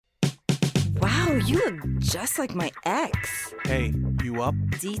Oh, you look just like my ex. Hey, you up?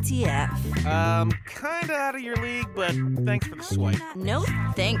 DTF. Kinda out of your league, but thanks for the swipe. No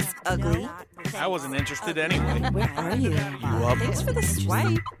thanks, ugly. I wasn't interested anyway. Where are you? You up? Thanks for the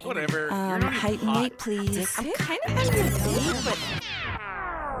swipe. Whatever. You're not Height even and hot. weight, please. I'm kind of on a date,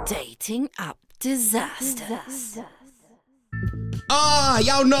 but dating up disasters.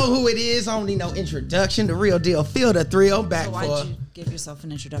 Y'all know who it is. I don't need no introduction. The real deal. Feel the thrill. Back So why'd for. you give yourself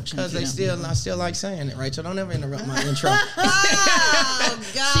an introduction? Because I still like saying it, right? So don't ever interrupt my intro. Oh,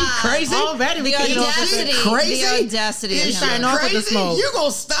 God. She crazy? Already, we The audacity. crazy? The audacity. Is of she him. starting off with the crazy? smoke. You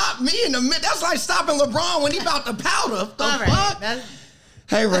gonna stop me in the mid? That's like stopping LeBron when he about to powder. The All fuck? right.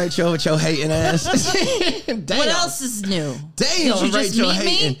 Hey, Rachel, with your hating ass. Damn. What else is new? Damn, Did you just Rachel meet me?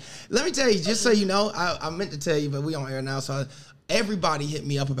 hating. Let me tell you, just so you know, I meant to tell you, but we on air now, so everybody hit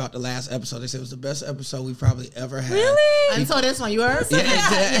me up about the last episode. They said it was the best episode we probably ever had. Really? Until this one, you heard? Yeah,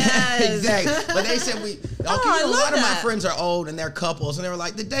 Yes. exactly. But they said we. Okay, I a love lot of my that. friends are old and they're couples, and they were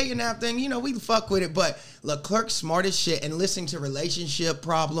like, the dating app thing, we fuck with it, but Leclerc's smart as shit, and listening to relationship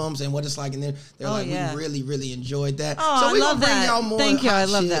problems and what it's like, and they're like, yeah. we really, really enjoyed that. Oh, so I we love gonna bring that. y'all more. Thank you. hot I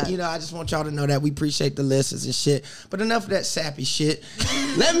love shit. that. I just want y'all to know that we appreciate the listens and shit. But enough of that sappy shit.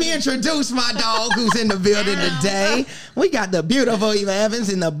 Let me introduce my dog who's in the building today. We got the beautiful Eva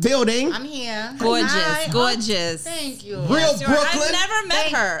Evans in the building. I'm here. Gorgeous. Hi. Gorgeous. Thank you. Real Sure, Brooklyn. I've never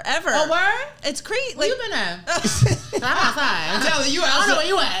met her, ever. Oh, word? It's Crete. Where you been at? I'm outside. I'm telling you, I don't know where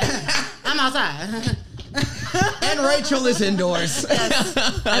you at. I'm outside. and Rachel is indoors.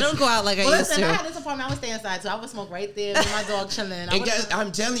 I don't go out like I Well, used listen, I to. had this apartment. I would stay inside, so I would smoke right there with my dog chilling. And guys,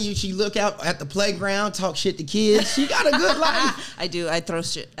 I'm telling you, she look out at the playground, talk shit to kids. She got a good life. I do. I throw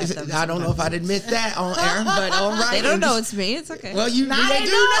shit at them. I don't know if I'd admit that on air, but all right. They don't know it's me. It's okay. Well, they do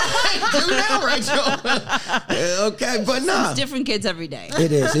now, Rachel. Okay, but no. It's different kids every day.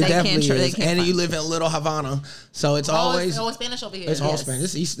 It is. It They definitely can't- they is. can't And find you live in Little Havana, so it's always all Spanish over here. it's all Yes. Spanish.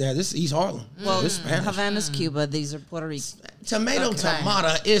 This is East there. This is East Harlem. Well, This is Spanish. Havana's Cuba. These are Puerto Rico. Tomato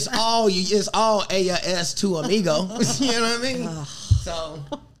is all you. It's all AS to amigo. You know what I mean? So.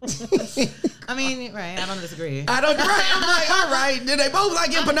 I mean, right? I don't disagree. I don't. Right, I'm like, all right. Did they both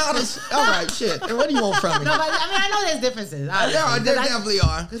like empanadas? All right, shit. And what do you want from me? No, but I know there's differences. Yeah, there definitely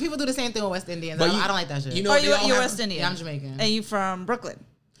are. Because people do the same thing with West Indians. But I don't like that shit. You know, Oh, they all you're have- West Indian. Yeah, I'm Jamaican. And you from Brooklyn?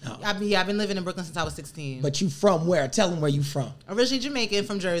 I've been living in Brooklyn since I was 16. But you from where? Tell them where you from. Originally Jamaican,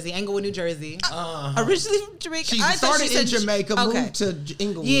 from Jersey, Englewood, New Jersey. Originally from Jamaica. She I thought started in said Jamaica, okay. moved to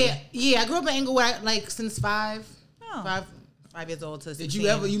Inglewood. Yeah. I grew up in Englewood since five years old to 16. Did you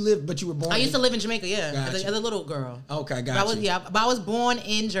ever? You lived, but you were born. I used to live in Jamaica, yeah, Gotcha. as a little girl. Okay, But I was born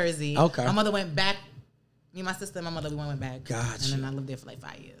in Jersey. Okay. My mother went back. Me and my sister and my mother, we went back. Gotcha. And then I lived there for like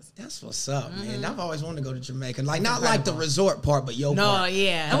 5 years. That's what's up, man. I've always wanted to go to Jamaica. Like, not like the resort part, but your part.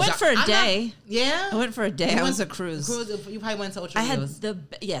 Yeah. I went for a day. Yeah? I went for a day. I was a cruise. You probably went to Ocho I had Rios.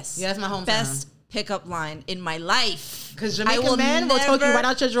 yes. Yeah, that's my hometown. Best pickup line in my life. Because Jamaican men will talk you right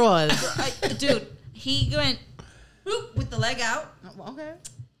out your drawers. Dude, he went whoop, with the leg out. Okay.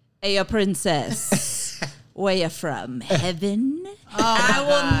 Hey, a princess. Where you from? Heaven? I will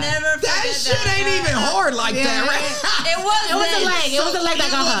God. never forget That shit ain't even hard like that, right? It was the leg. It was the leg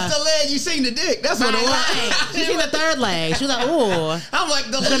that got her. It was the leg. You seen the dick. That's what it was. Right. She seen the third leg. She was like, ooh. I'm like,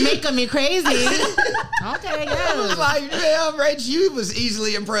 the Jamaica me crazy. Okay, I was yeah. like, yeah, Rach, you was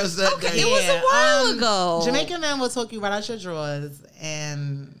easily impressed that day. It was a while ago. Jamaican men will talk you right out your drawers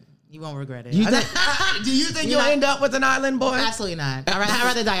and you won't regret it. Do you think you'll end up with an island boy? Absolutely not. I'd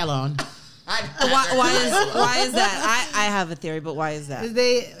rather die alone. Why is that? I have a theory, but why is that?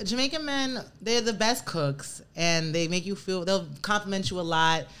 Jamaican men, they're the best cooks and they make you feel, they'll compliment you a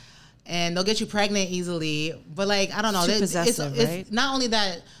lot and they'll get you pregnant easily. But like, I don't know. Too possessive, right? It's not only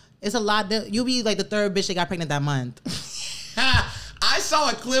that, it's a lot. You'll be like the third bitch that got pregnant that month. I saw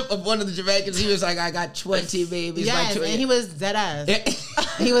a clip of one of the Jamaicans. He was like, I got 20 babies. Yes, like and he was dead ass.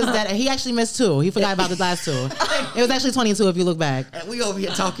 He was dead. He actually missed 2. He forgot about the last 2. It was actually 22 if you look back. And we over here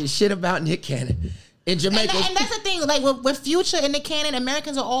talking shit about Nick Cannon in Jamaica. And that's the thing, like with Future and Nick Cannon,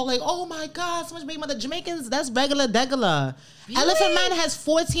 Americans are all like, oh my God, so much baby mother. Jamaicans, that's regular degular. Really? Elephant Man has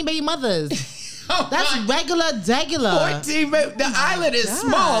 14 baby mothers. That's regular degular. 14 The island is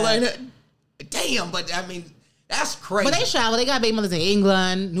small, ain't it? Damn, but I mean, that's crazy. But they travel. They got baby mothers in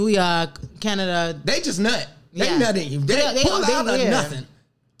England, New York, Canada. They just nut. They Yeah. nutting you. They pull out of nothing.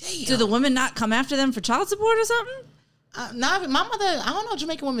 Damn. Do the women not come after them for child support or something? My mother, I don't know if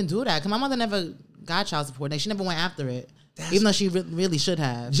Jamaican women do that because my mother never got child support. Like, she never went after it. Even though she really should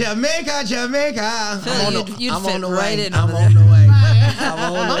have. Jamaica. You'd I'm fit on the right way. in I'm over on the way. I'm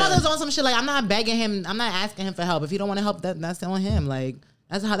on My the way. mother's on some shit like, I'm not begging him. I'm not asking him for help. If he don't want to help, that's on him. Like,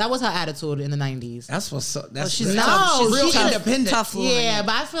 That was her attitude in the 90s. That's what's so. That's she's that's tough. real She's tough. independent. Tough woman. Yeah,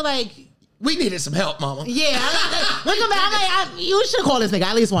 but I feel like. We needed some help, mama. Yeah, looking back, I'm like, you should have called this nigga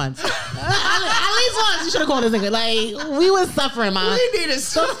at least once. At least once, you should have called this nigga. Like, we was suffering, man. We needed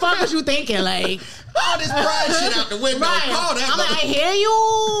some. The fuck was you thinking? Like, all this pride shit out the window. right. Call that I'm like, I hear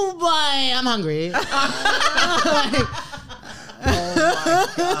you, but I'm hungry. Oh my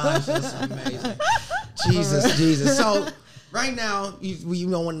gosh, that's amazing. Jesus. So right now, you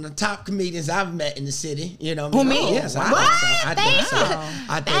know one of the top comedians I've met in the city. You know Who, me? Oh, yes, What? I think so.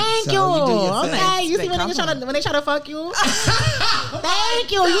 I think Thank so. you. You do your thing. Okay, you see when they try to fuck you.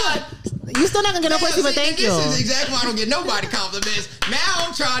 Thank you. You still not gonna get no pussy, but thank you. This is exactly why I don't get nobody compliments. Now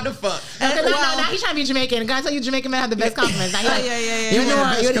I'm trying to fuck. Now he's trying to be Jamaican. Guys, tell you Jamaican men have the best compliments. Now You're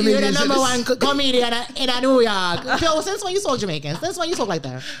you're the number one comedian in New York. Phil, since when you talk Jamaican? Since when you talk like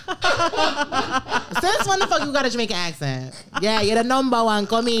that? Since when the fuck you got a Jamaican accent? Yeah, you're the number one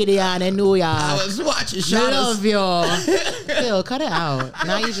comedian in New York. I was watching I love shows. you. Phil, cut it out.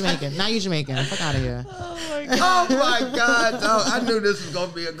 Now you Jamaican. Fuck out of here. Oh my God. Oh, I knew this was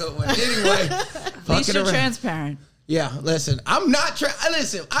gonna be a good one. Anyway, At least you're transparent. Yeah, listen, I'm not.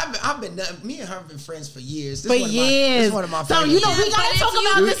 Listen, I've been. Me and her have been friends for years. For years. This one of my so favorite. you know we gotta talk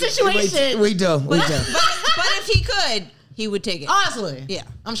about this situation. We do. But if he could, he would take it. Oh, absolutely. Yeah,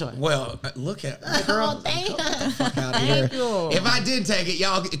 I'm sure. Well, look at girl. Thank Get the fuck out of here. you. If I did take it,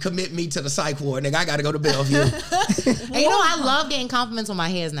 y'all commit me to the psych ward, nigga. I got to go to Bellevue. And you know, I love getting compliments when my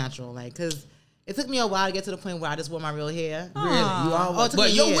hair is natural, like, cause it took me a while to get to the point where I just wore my real hair. Really? You always, it took but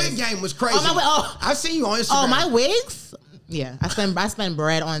me your years. wig game was crazy. I've seen you on Instagram. Oh, my wigs? Yeah, I spend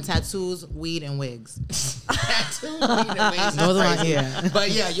bread on tattoos, weed, and wigs. Tattoos, weed, and wigs. Those are my- Crazy. yeah.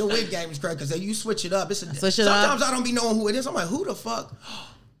 But yeah, your wig game is crazy because you switch it up. Switch it up. Sometimes I don't be knowing who it is. I'm like, who the fuck?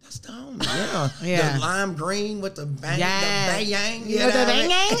 That's the homie. Yeah. Yeah. The lime green with the bang, Yes. the bang-yang. You know the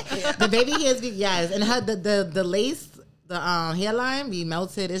bang-yang? The baby hairs, yes. And her, the lace, the hairline be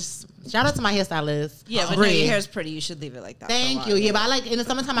melted. Shout out to my hairstylist. Yeah, but no, your hair's pretty. You should leave it like that. Thank you. Yeah, but I like, in the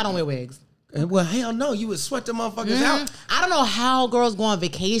summertime, I don't wear wigs. Well, hell no. You would sweat the motherfuckers out. I don't know how girls go on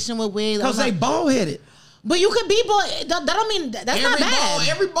vacation with wigs. Because they bald-headed. But you could be bald. That don't mean, that's not bad.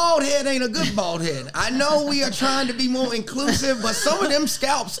 Every bald head ain't a good bald head. I know we are trying to be more inclusive, but some of them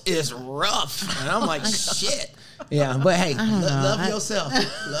scalps is rough. And I'm like, shit. Yeah, but hey, love yourself.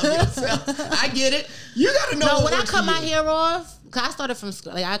 Love yourself. I get it. You got to know. No, when I cut my hair off, because I started from,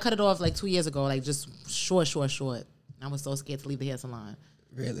 like, I cut it off like 2 years ago, like just short. I was so scared to leave the hair salon.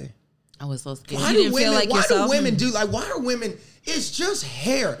 Really? I was so scared. Why do women do, like, why are women, it's just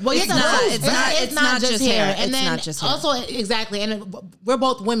hair. Well, It's not just hair. And It's then not just hair. also, exactly, and we're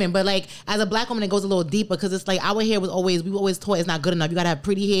both women, but like as a black woman, it goes a little deeper because it's like our hair we were always taught it's not good enough. You gotta have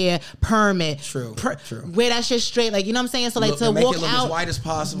pretty hair, perm it, True. wear that shit straight, like, you know what I'm saying. So like to make walk it look out as white as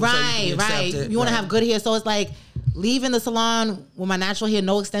possible. So right. You want to have good hair, so it's like leaving the salon with my natural hair,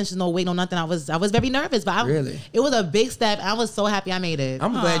 no extensions, no wig, no nothing. I was very nervous, but it was a big step. I was so happy I made it.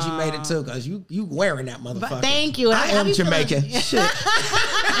 I'm glad you made it too, because you wearing that motherfucker. But thank you. I am Jamaican. Shit.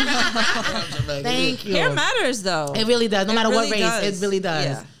 Thank you. Hair matters, though. It really does. No matter what really race, does. it really does.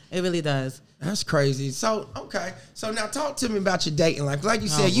 Yeah. It really does. That's crazy. So, okay. So now talk to me about your dating life. Like you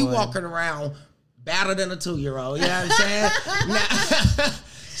said, you walking around better than a 2-year-old. You know what I'm saying?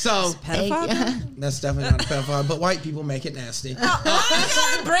 So that's definitely not a pedophile, but white people make it nasty. Why you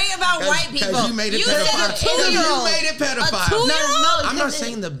gotta bring about white people? Because you made it pedophile. You made it pedophile. No, I'm not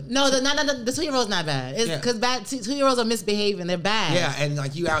saying the 2-year-old's not bad. It's because bad 2-year-olds are misbehaving. They're bad. Yeah, and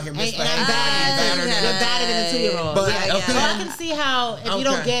like you out here And misbehaving. I'm bad. You're badder than a 2-year-old. But, Yeah. okay. So I can see how if you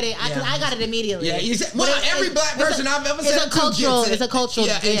don't get it, I got it immediately. Yeah, you said, well, every black person I've ever said it's a cultural.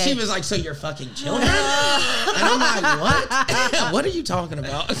 Yeah, and she was like, "So you're fucking children?" And I'm like, "What? What are you talking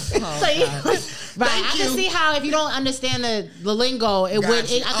about?" Right, I can see how if you don't understand the lingo, I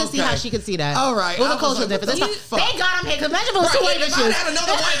can see how she could see that. All right, it was a cultural difference. Thank God I'm here because imagine if it was two white If I bitches. had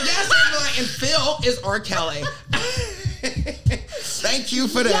another white guest, I'd be like, and Phil is R. Kelly. Thank you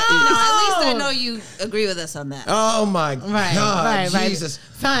for that. No, at least I know you agree with us on that. Oh my God, Jesus.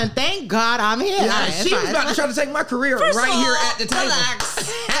 Son, thank God I'm here. Yeah, Right, she was about to try to take my career First right of all, here at the table.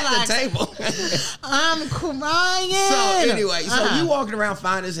 relax. At the table. I'm crying. So anyway, so you walking around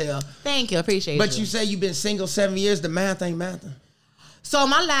fine as hell. Thank you, appreciate But you say you've been single 7 years. The math ain't mathing. So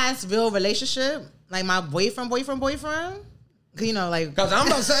my last real relationship, like my boyfriend, you know, like. Because I'm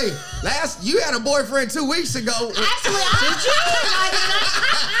going to say, you had a boyfriend 2 weeks ago. Actually, did you?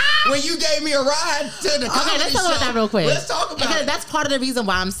 When you gave me a ride to the comedy Okay, let's talk about show. that real quick. Let's talk about because it. that's part of the reason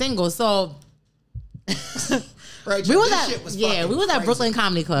why I'm single. So. Rachel, We was this at shit was fucking Brooklyn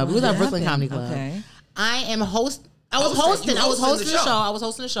Comedy Club. Okay. I am host. I was hosting the show. I was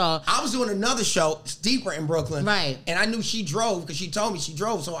hosting the show. I was doing another show, it's deeper in Brooklyn. Right. And I knew she drove because she told me she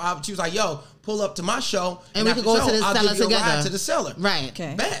drove. So she was like, yo, pull up to my show. And we could go to the I'll cellar give you together. a ride to the cellar. Right.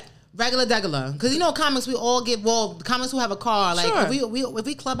 Okay. Bet. Regular. Because, comics, we all get, comics who have a car, like, Sure. if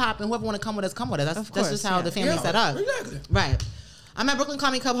we club hop and whoever want to come with us, come with us. That's just how the family's Yeah, set up. exactly. Right. I'm at Brooklyn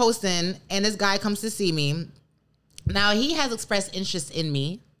Comedy Club hosting, and this guy comes to see me. Now, he has expressed interest in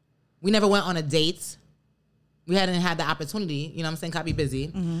me. We never went on a date. We hadn't had the opportunity. You know what I'm saying? I'd be busy.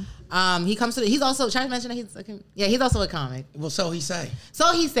 Mm-hmm. He comes to he's also, should I mention that he's also a comic. Well, so he say. So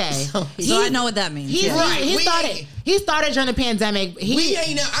I know what that means. He started during the pandemic.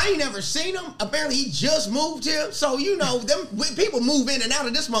 I ain't never seen him. Apparently, he just moved here. So, people move in and out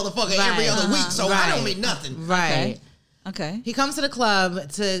of this motherfucker every other week. So, I don't mean nothing. Right. Okay. He comes to the club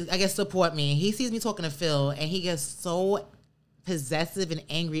to, I guess, support me. He sees me talking to Phil, and he gets so possessive and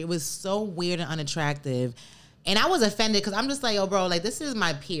angry. It was so weird and unattractive. And I was offended because I'm just like, yo, bro, like, this is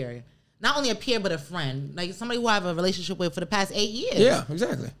my peer. Not only a peer, but a friend. Like, somebody who I have a relationship with for the past 8 years. Yeah,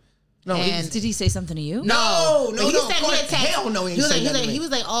 exactly. No, did he say something to you? No. Hell no, he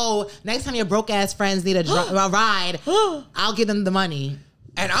was like, oh, next time your broke-ass friends need a ride, I'll give them the money.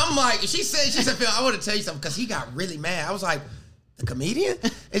 And I'm like, she said, Phil, I want to tell you something because he got really mad. I was like, the comedian?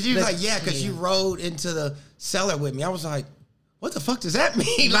 And she was like, yeah, because you rode into the cellar with me. I was like, what the fuck does that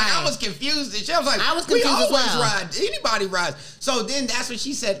mean? Like, I was confused. And she was like, I was confused we always as well. ride. Anybody rides. So then that's what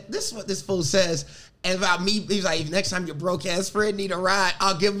she said. This is what this fool says. And about me, he was like, next time your broke ass friend need a ride,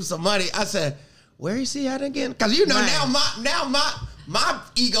 I'll give him some money. I said, where is he at again? Because now my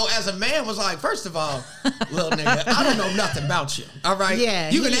ego as a man was like, first of all, little nigga, I don't know nothing about you. All right? Yeah.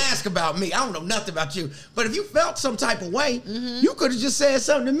 You can ask about me. I don't know nothing about you. But if you felt some type of way, you could have just said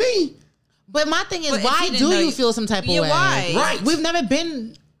something to me. But my thing is, why do you feel some type of way? Why? Right. We've never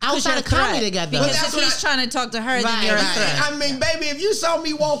been outside of comedy together. Because if he's trying to talk to her, then you're a threat. I mean, baby, if you saw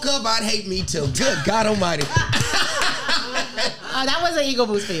me walk up, I'd hate me too. Good God Almighty. That was an ego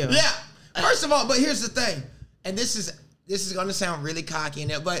boost for you. Yeah. First of all, but here's the thing, and this is going to sound really cocky,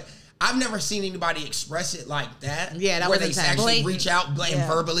 but I've never seen anybody express it like that. Yeah, that where was they intense. actually reach out and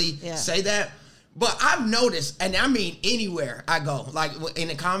verbally say that. But I've noticed, and I mean anywhere I go, like in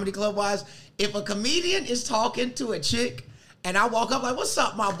a comedy club wise, if a comedian is talking to a chick and I walk up like, what's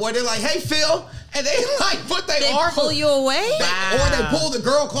up, my boy? They're like, hey, Phil. And they like put their arm. Pull you away? Or they pull the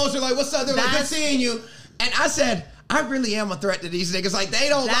girl closer like, what's up? They're like, good seeing you. And I said, I really am a threat to these niggas. Like, they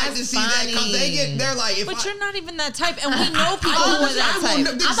don't like to see that because they're like, but you're not even that type, and we know people who are that type.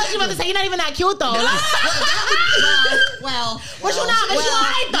 I thought you were about to say you're not even that cute though. Well, but you're not. But you're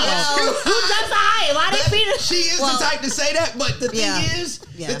alright though. You just alright. Why they feed us? She is the type to say that, but the thing is,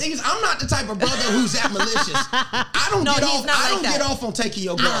 I'm not the type of brother who's that malicious. I don't get off on taking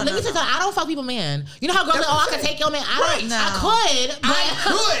your girl. Let me tell you something. I don't fuck people, man. You know how girls are like, I can take your man. I could.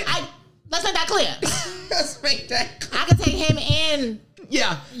 Let's make that clear. Let's make that clear. I can take him and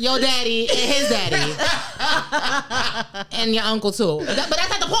your daddy and his daddy and your uncle too. But that's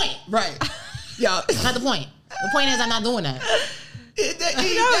not the point. Right. Yeah. That's not the point. The point is I'm not doing that.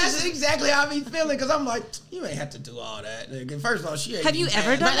 That's exactly how I be feeling because I'm like, you ain't have to do all that. First of all, she ain't. Have you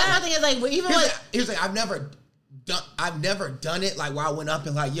ever done that? My thing is like, even here's like, I've never done it like where I went up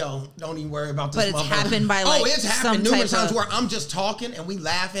and like, yo, don't even worry about this. But it's happened by like it's happened numerous times where I'm just talking and we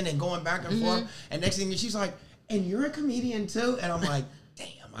laughing and going back and forth. And next thing she's like, and you're a comedian too? And I'm like, damn,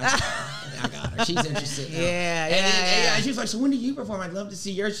 I got her. She's interested. Yeah. And she's like, so when do you perform? I'd love to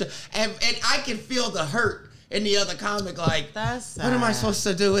see your show. And I can feel the hurt in the other comic, like, that's what am I supposed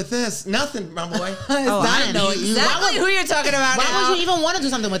to do with this? Nothing, my boy. I know exactly who you're talking about. Why would you even want to do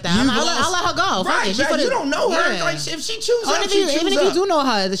something with them? I'll let her go. Right, you don't know her. Like, if she chooses, even if you do know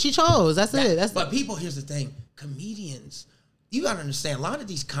her, she chose. That's it. But people, here's the thing: comedians, you gotta understand. A lot of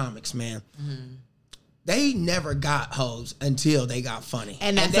these comics, man. They never got hoes until they got funny.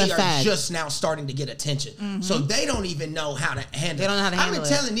 And they are just now starting to get attention. So they don't even know how to handle it. They don't know how to handle it. I've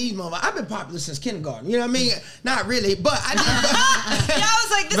been telling these motherfuckers, I've been popular since kindergarten. You know what I mean? Not really, but I did. I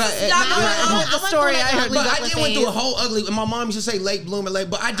was like, this is not going on with the story I heard. But I did went through a whole ugly, my mom used to say late bloomer,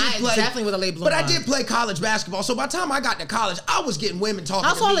 but I did play. Definitely with a late bloomer. But I did play college basketball. So by the time I got to college, I was getting women talking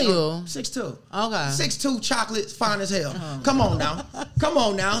to me. How tall are you? 6'2". Okay. 6'2", chocolate, fine as hell. Come on now.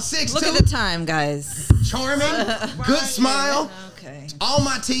 6'2". Look at the time, guys. Charming. Good smile. Okay. All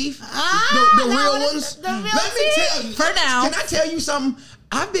my teeth. The real ones. Let me tell you. For now. Can I tell you something?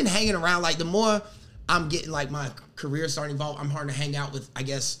 I've been hanging around, like, the more I'm getting, like, my career starting to evolve, I'm hard to hang out with, I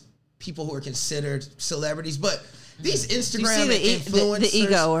guess, people who are considered celebrities. But These Instagram influencers. The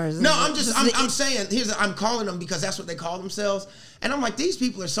egoers. No, I'm saying, I'm calling them because that's what they call themselves. And I'm like, these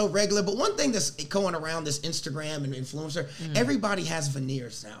people are so regular. But one thing that's going around this Instagram and influencer, everybody has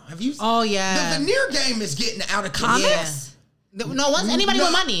veneers now. Have you? Oh, yeah. The veneer game is getting out of control. Comics? No, anybody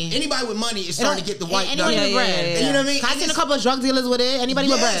with money. Anybody with money is starting to get the white anybody with bread. You know what I mean? I've seen a couple of drug dealers with it. Anybody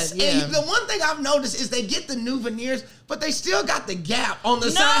with bread. Yeah. And the one thing I've noticed is they get the new veneers, but they still got the gap on the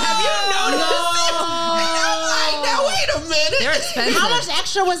side. Have you noticed it? And I'm like, now wait a minute. They're expensive. How much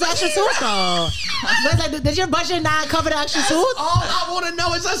extra was the extra tooth though? Like, did your budget not cover the extra tooth? All I want to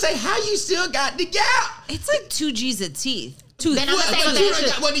know is, I say, how you still got the gap? It's like 2 G's of teeth. Then I'm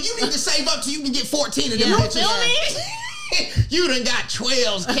Well, you need to save up so you can get 14 of them bitches. You feel me? You done got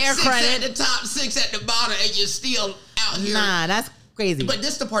 12s, Hair 6 credit. at the top, 6 at the bottom, and you're still out here. Nah, that's crazy. But this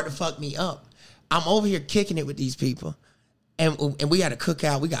is the part that fucked me up. I'm over here kicking it with these people, and we had a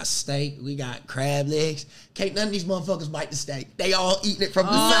cookout. We got steak, we got crab legs. Can't none of these motherfuckers bite the steak. They all eating it from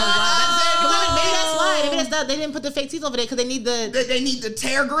the side. Maybe that's why. Maybe that's not. They didn't put the fake teeth over there because they need the. They need the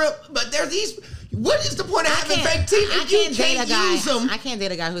tear grip. But there's these. What is the point of having fake teeth I if you can't date can't a guy. use them? I can't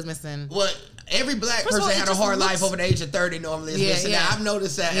date a guy who's missing. What? Every black First of person all, it had a just hard looks- life over the age of 30 normally is missing yeah. that. I've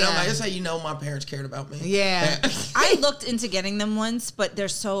noticed that. And I'm Yeah. like, that's how you know my parents cared about me. Yeah. I looked into getting them once, but they're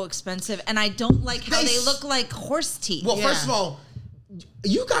so expensive, and I don't like how they look like horse teeth. Well, Yeah. first of all,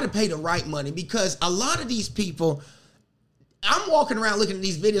 you got to pay the right money because a lot of these people, I'm walking around looking at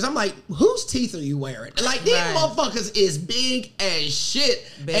these videos. I'm like, whose teeth are you wearing? Like, these Right. motherfuckers is big as shit.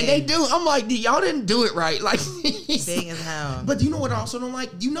 Big. And they do. I'm like, y'all didn't do it right. Like, Big as hell. But you know what I also don't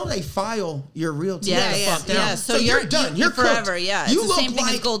like? You know they file your real teeth. Yeah, the yeah, fuck down. yeah. So you're done. you're cooked. forever, yeah. It's You the look same thing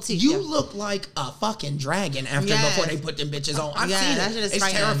as like- gold teeth, You yeah. look like a fucking dragon after Yes. before they put them bitches on. I've Yeah, seen that it. shit is It's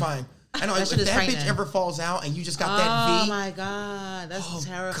frightening. terrifying. I know That if shit is that bitch frightening. ever falls out and you just got that Oh V. my god, that's Oh,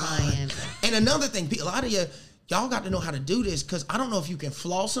 terrifying. God. And another thing, a lot of y'all got to know how to do this because I don't know if you can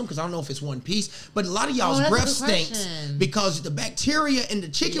floss them because I don't know if it's one piece, but a lot of y'all's that's a breath good stinks question. because the bacteria in the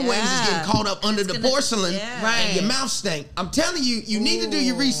chicken wings is Yeah. getting caught up under the gonna- porcelain yeah. and your Right. mouth stink. I'm telling you, you need to do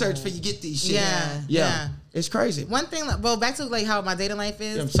your research before you get these shit. Yeah. It's crazy. One thing, well, back to like how my dating life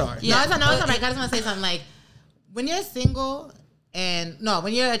is. I'm sorry. No, it's not. I just want to say something. Like, when you're single and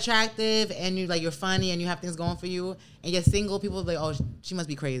when you're attractive and you're funny and you have things going for you, and you're single, people be like, oh, she must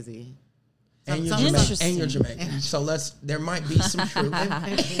be crazy. And you're, Interesting. and you're Jamaican. So there might be some truth.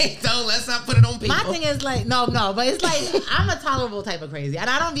 So let's not put it on people. My thing is like, no, but it's like I'm a tolerable type of crazy, and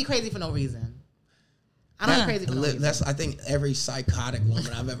I don't be crazy for no reason. I don't be crazy for no reason. I think every psychotic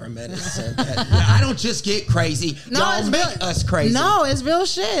woman I've ever met has said that. I don't just get crazy. Y'all it's make real. us crazy. No, it's real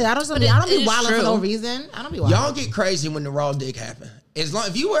shit. I don't be is wilding for true. no reason. I don't be wilding. Y'all get crazy when the raw dick happen. As long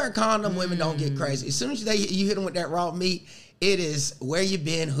if you wear a condom, women don't get crazy. As soon as you hit them with that raw meat, it is where you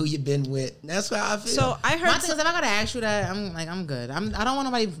been, who you been with. That's how I feel. So I My heard. thing is, if I gotta ask you that, I'm good. I don't want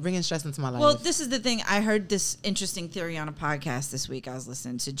nobody bringing stress into my life. Well, this is the thing. I heard this interesting theory on a podcast this week. I was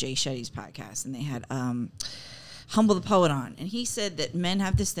listening to Jay Shetty's podcast, and they had Humble the Poet on, and he said that men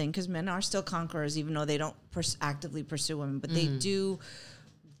have this thing because men are still conquerors, even though they don't actively pursue women, but they do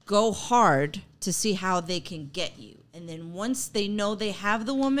go hard to see how they can get you. And then once they know they have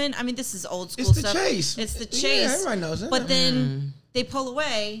the woman, I mean, this is old school It's the stuff. chase. It's the Yeah, chase. everybody knows that. But then they pull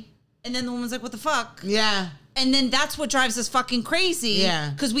away, and then the woman's like, "What the fuck?" yeah. And then that's what drives us fucking crazy. Yeah.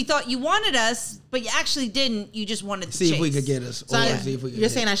 Because we thought you wanted us, but you actually didn't. You just wanted to see chase. if we could get us. So Or see if we could you're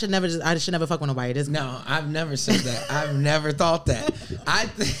get saying I should never fuck with nobody. This No, I've never said that. I've never thought that. I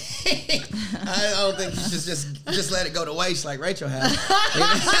don't think you should just let it go to waste like Rachel has.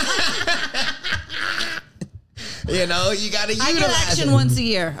 You know, you got to I utilize get action it. once a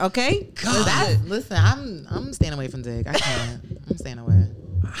year, okay? God, Listen, I'm staying away from dick. I can't. I'm staying away.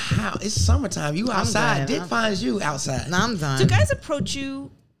 how? It's summertime. You outside. done. Dick finds you outside. No, I'm done. Do guys approach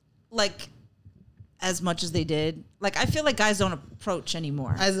you like as much as they did? Like, I feel like guys don't approach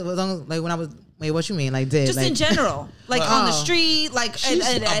anymore. As long as, like when I was what you mean? Like did Just like, in general, like on the street, like She's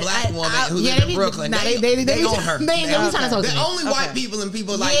a black woman who yeah, lives they in be- Brooklyn. nah, they they own her. they be trying to talk to The me. only white people and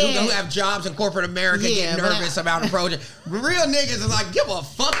people like who have jobs in corporate America Yeah, get but nervous about approaching. Real niggas is like, give a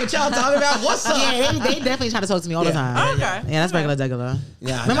fuck what y'all talking about. What's up? Yeah, they definitely try to talk to me all the time. Okay. Yeah, that's regular.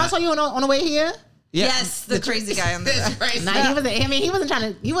 Yeah, Remember I saw you on the way here? Yeah. Yes, the crazy guy on the That's crazy. Nah, he wasn't. I mean,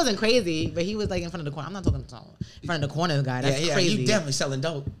 he wasn't crazy, but he was like in front of the corner. I'm not talking in front of the corner guy. That's crazy. You definitely selling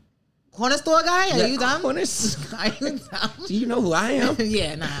dope. Corner store guy? Are you dumb? Corners. Are you dumb? Do you know who I am?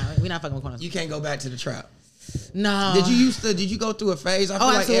 Yeah, nah, we're not fucking with corner. You can't go back to the trap. No. Did you go through a phase? I feel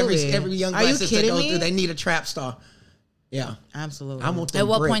like absolutely. every young Are black you sister kidding goes me? through. They need a trap star. Yeah, Absolutely. I want them At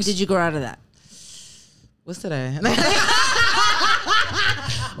what bricks. point did you grow out of that? What's today?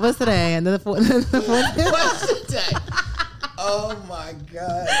 What's today? And the fourth. day. Oh my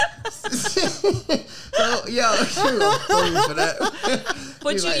God. So, yo, for that.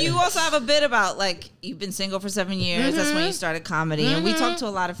 But you also have a bit about, like, you've been single for 7 years. That's when you started comedy. And we talk to a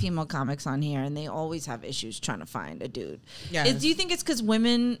lot of female comics on here, and they always have issues trying to find a dude. Yes. Do you think it's because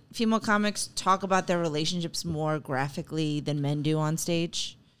female comics talk about their relationships more graphically than men do on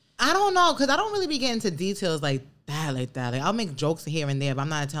stage? I don't know, because I don't really be getting into details like that. Like, I'll make jokes here and there, but I'm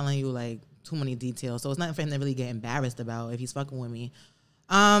not telling you, like, too many details. So it's nothing for him to really get embarrassed about if he's fucking with me.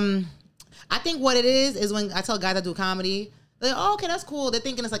 I think what it is when I tell guys I do comedy, they're like, oh, okay, that's cool. They're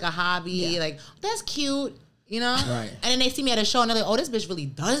thinking it's like a hobby. Yeah. Like, that's cute, you know? Right. And then they see me at a show and they're like, oh, this bitch really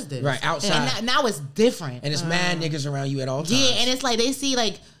does this. Right, outside. And now it's different. And it's mad niggas around you at all times. Yeah, and it's like they see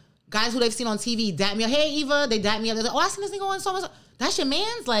like guys who they've seen on TV dap me up. Hey, Eva, they dap me up. They're like, oh, I seen this nigga on so much. That's your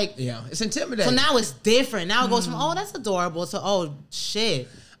man's? Like, yeah, it's intimidating. So now it's different. Now it goes from, oh, that's adorable to, oh, shit.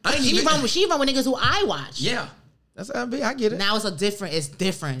 She run with niggas who I watch. Yeah. That's how it be. I get it. Now it's different.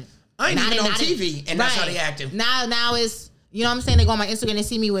 I ain't even on TV, and that's how they acting. Now it's, you know what I'm saying? They go on my Instagram, they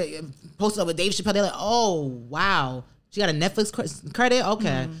see me posted up with Dave Chappelle. They're like, oh, wow. She got a Netflix credit?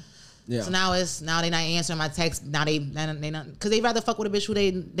 Okay. Yeah. So now they not answering my text. Now they not, because they rather fuck with a bitch who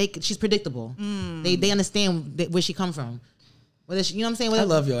she's predictable. They understand where she come from. Whether she, you know what I'm saying? I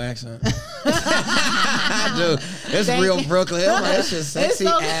love your accent. I do. It's real Brooklyn. It's just sexy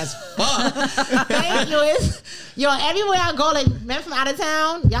as fuck. Thank you. Everywhere I go, like men from out of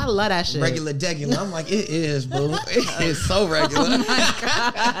town, y'all love that shit. Regular degular. I'm like, it is, boo. It is so regular. Oh my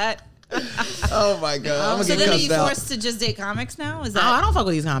God. Oh my God. I'm so then are you forced to just date comics now? Is that? I don't fuck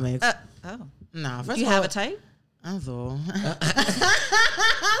with these comics. No. First do you have a type? I don't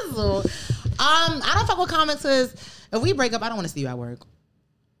fuck with comics because if we break up, I don't want to see you at work.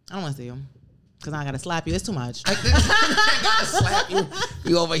 I don't want to see you. Because I got to slap you. It's too much. I got to slap you.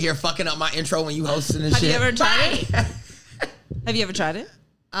 You over here fucking up my intro when you hosting and shit. Have you ever tried it? Have you ever tried it?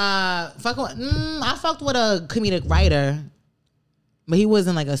 I fucked with a comedic writer. But he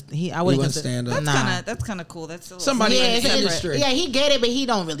wasn't like I wouldn't stand up. That's kind of cool. That's a little somebody in the industry. Yeah, he get it, but he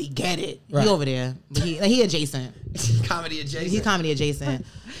don't really get it. Right. He over there. But he adjacent. Comedy adjacent. He's comedy adjacent.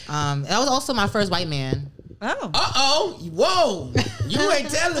 That was also my first white man. Oh. Whoa. You ain't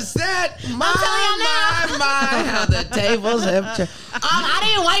telling us that. My, how the tables have turned. I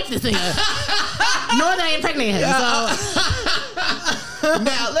didn't wipe this nigga. Nor did I impregnate him. So.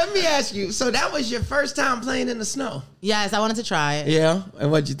 Now, let me ask you. So that was your first time playing in the snow? Yes, I wanted to try it. Yeah?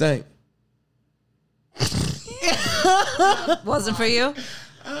 And what'd you think? Wasn't for you?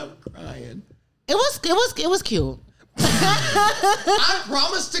 I'm crying. It was cute. I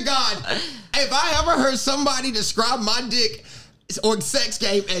promise to God, if I ever heard somebody describe my dick or sex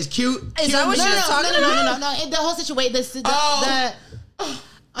game as cute, is that what you're talking about? No. The whole situation. I'm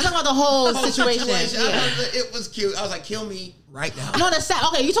talking about the whole situation. Yeah. It was cute. I was like, kill me right now. No, the set.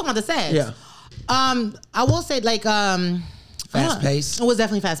 Okay, you talking about the set? Yeah. I will say like fast paced. It was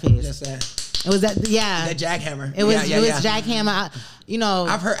definitely fast paced. Just that. It was that. Yeah. That jackhammer. It was jackhammer.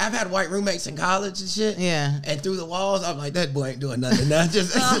 I've had white roommates in college and shit. Yeah. And through the walls, I'm like, that boy ain't doing nothing. Now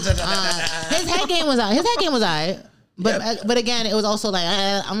just his head game was out. His head game was alright. But again, it was also like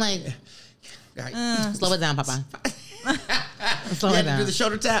I'm like, slow it down, Papa. Slow it down. Do the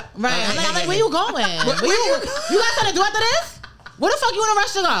shoulder tap. Right. I'm like, where you going? You got something to do after this? Where the fuck you in a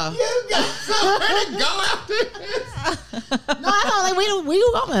rush to go? You got somewhere to go after this. No, I don't. Like, where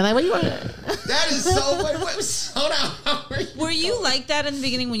you going? Like, where you going? That is so funny. Slow down. Were you like that in the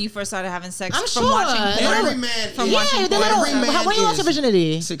beginning when you first started having sex? I'm from sure. Watching porn? Every man. From watching porn. When you lost your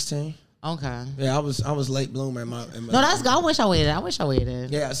virginity? 16. Okay. Yeah, I was late bloomer in my no, that's good. I wish I waited.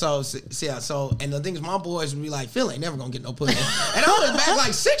 Yeah, so and the thing is, my boys would be like, Phil ain't never gonna get no pussy. And I look back,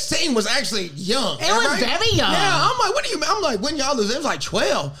 like 16 was actually young. It was very young. Yeah, I'm like, what do you mean? I'm like, when y'all lose, it was like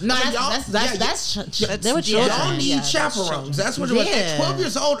 12. No, that's they were children. Y'all need chaperones. That's what it was. At 12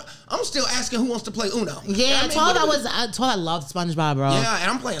 years old, I'm still asking who wants to play Uno. Yeah, 12 I loved SpongeBob, bro. Yeah, and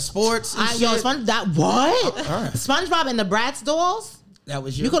I'm playing sports. And SpongeBob and the Bratz dolls. That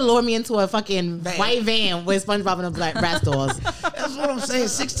was you could lure me into a fucking white van with SpongeBob and the Bratz dolls. That's what I'm saying.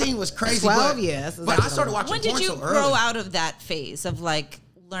 16 was crazy. 12 years. But I started watching porn so early. When did you grow out of that phase of like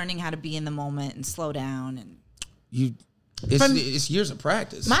learning how to be in the moment and slow down? And it's years of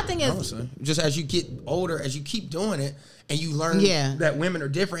practice. My thing is, honestly. Just as you get older, as you keep doing it, and you learn that women are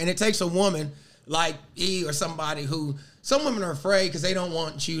different, and it takes a woman like E or somebody who. Some women are afraid because they don't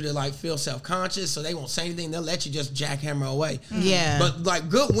want you to like feel self-conscious, so they won't say anything. They'll let you just jackhammer away. Yeah. But like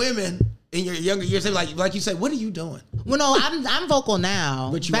good women in your younger years, they like you say, what are you doing? Well, no, I'm vocal now.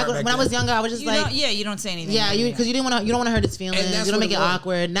 But you back weren't when back I was then. younger, I was just like, you don't say anything. yeah, because you don't want to hurt his feelings. And that's You don't what make it it was.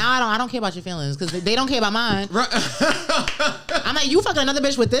 awkward. Now I don't care about your feelings because they don't care about mine. Right. I'm like, you fucking another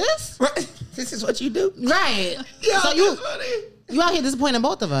bitch with this, Right. This is what you do. right? Yeah. So you out here disappointing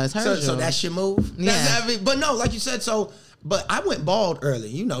both of us. So that's your move. Yeah. That's, I mean, but no, like you said. So, but I went bald early.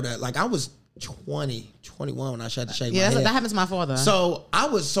 You know that. Like I was 21 when I tried to shave my head. that happened to my father. So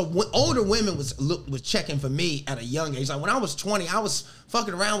older women was checking for me at a young age. Like when I was 20, I was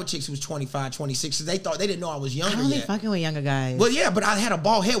fucking around with chicks who was 25, 26. So they didn't know I was younger I don't be yet. fucking with younger guys. Well, yeah, but I had a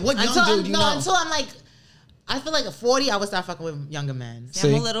bald head. What young dude you know? Until I'm like, I feel like at 40, I would start fucking with younger men. Yeah,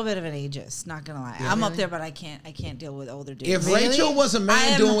 I'm a little bit of an ageist, not gonna lie. I'm up there, but I can't deal with older dudes. If Rachel was a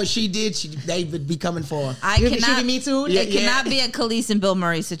man doing what she did, they would be coming for her. I cannot. Shooting me too. It cannot be a Khalees and Bill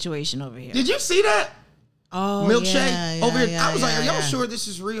Murray situation over here. Did you see that? Oh, Milkshake over here. I was like, are y'all yeah. sure this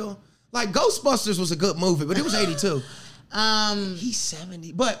is real? Like Ghostbusters was a good movie, but it was 82. He's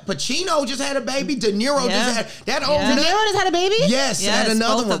 70. But Pacino just had a baby. De Niro just had that old. De Niro just had a baby? Yes, had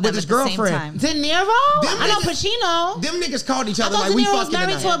another one with his girlfriend. De Niro? I know Pacino. Them niggas called each I other thought like De we Niro was fucking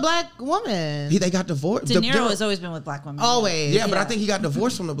married tonight. to a black woman. They got divorced. De Niro has always been with black women. Always. Yeah, but I think he got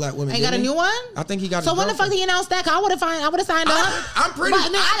divorced from the black woman. Ain't got a new one? I think he got. So when the fuck did he announce that? 'Cause I would have signed up. I'm pretty.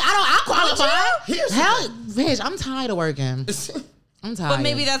 But, I qualify. Here's the Hell, bitch, I'm tired of working. I'm tired. But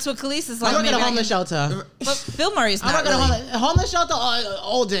maybe that's what Khalees is like. I work at a Maybe homeless shelter. But Bill Murray's I not work at really. a homeless shelter.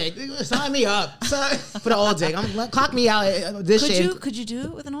 Old dick. Sign me up for the old dick. Clock me out. This shit. Could you do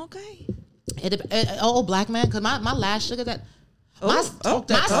it with an old guy? Old black man. Because my last sugar daddy. My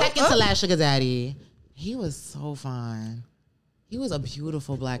second to last sugar daddy. He was so fine. He was a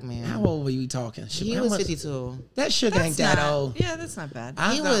beautiful black man. How old were you talking? He was 52. That sugar ain't that old. Yeah, that's not bad.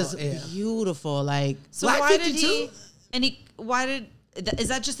 He was beautiful. Like, So Black why 52? did he? And why did? Is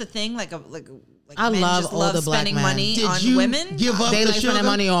that just a thing? Like I men love just older black spending men. money Did on you women? give up they the like sugar? spending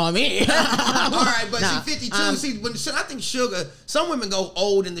money on me. All right, but Nah, see, 52. I think sugar. Some women go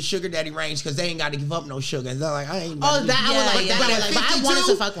old in the sugar daddy range because they ain't got to give up no sugar. They're like, I ain't. Oh, that I would like Yeah, that. yeah. I would like, but I wanted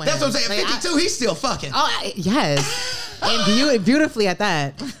to fuck with That's him. what I'm saying. Like, 52, he's still fucking. yes, and beautifully at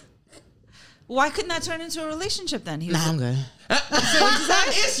that. Why couldn't that turn into a relationship then? He was Nah, I'm good.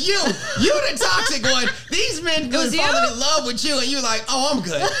 It's you. You the toxic one. These men was you? falling in love with you, and you're like, oh, I'm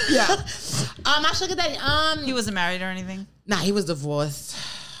good. Yeah. My sugar daddy. He wasn't married or anything. Nah, he was divorced.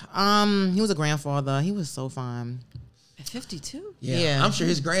 He was a grandfather. He was so fine. At 52. Yeah. I'm sure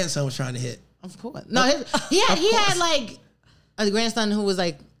his grandson was trying to hit. Of course. No, he had like a grandson who was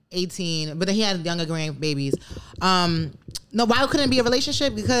like 18, but then he had younger grandbabies. No, why couldn't it be a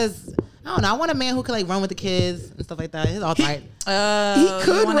relationship? Because I don't know. I want a man who could like run with the kids and stuff like that. He's all right. He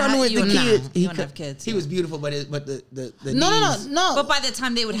could run with the kids. He could have kids. He was beautiful, but the No. But by the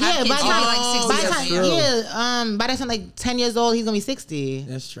time they would have kids, by he'd the time, be like 60. by the time, by the time like 10 years old, he's gonna be 60.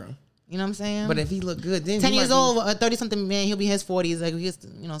 That's true. You know what I'm saying? But if he look good, then 10 he years might old, a 30-something man, he'll be in his 40s. Like he just,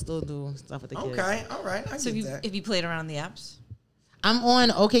 still do stuff with the kids. Okay, all right. I So get that. if you played around the apps, I'm on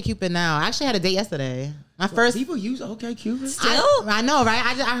OkCupid now. I actually had a date yesterday. My first. People use OkCupid. still. I know, right?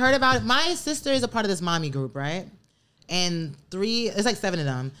 I heard about it. My sister is a part of this mommy group, right? And it's like 7 of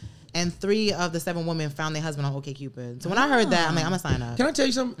them. And 3 of the 7 women found their husband on OkCupid. So when I heard that, I'm like, I'm gonna sign up. Can I tell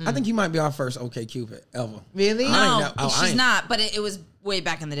you something? I think you might be our first OkCupid ever. Really? I No, ain't she's not. But it was way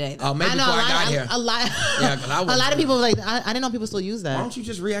back in the day. Oh, maybe I know before I got here. a lot. Yeah, 'cause I a wasn't lot of sure. people like I didn't know people still use Why that. don't you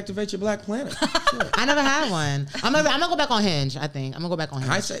just reactivate your Black Planet? Sure. I never had one. I'm gonna go back on Hinge. I think I'm gonna go back on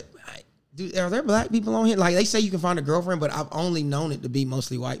Hinge. I say, dude, are there black people on here? Like they say you can find a girlfriend, but I've only known it to be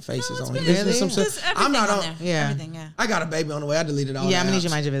mostly white faces on here. Really? There's some shit- There's everything I'm not on on. there. Yeah. Everything, yeah. I got a baby on the way. I deleted all. Yeah, I'm the gonna need you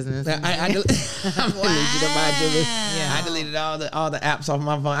apps. to mind your business. I need you to mind your business. Yeah. I deleted all the apps off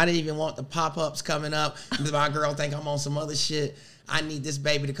my phone. I didn't even want the pop-ups coming up. My girl think I'm on some other shit. I need this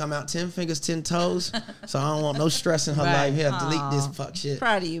baby to come out 10 fingers, 10 toes. So I don't want no stress in her Right. life. Here, delete this fuck shit.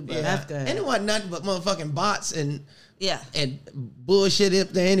 Proud of you, bro. Yeah. That's good. And it wasn't nothing but motherfucking bots and Yeah. bullshit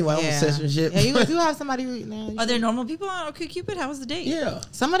up there anyway. Yeah. On censorship. Yeah, you have somebody. Are there normal people on OkCupid? How was the date? Yeah.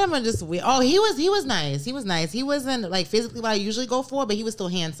 Some of them are just weird. Oh, he was nice. He was nice. He wasn't like physically what I usually go for, but he was still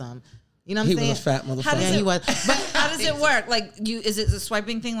handsome. You know what I'm He saying? was a fat motherfucker. How does Yeah, it, he was. But How does it work? Like, is it a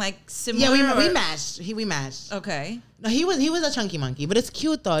swiping thing like similar? yeah, we or- matched. We matched. Okay. No, he was a chunky monkey, but it's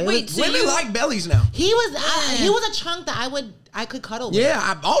cute though. It Wait, was- so Women you- like bellies now. he was a chunk that I could cuddle with.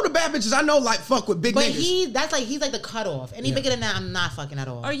 Yeah, all the bad bitches I know like fuck with big But niggas. he's like the cutoff. Any bigger than that, I'm not fucking at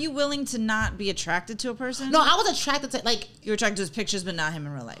all. Are you willing to not be attracted to a person? No, I was attracted to like You're attracted to his pictures, but not him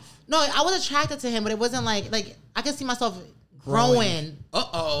in real life. no, I was attracted to him, but it wasn't like I could see myself growing.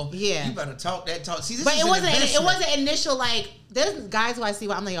 Yeah. You better talk that talk. See, this But is it an wasn't. It investment. wasn't initial like. There's guys who I see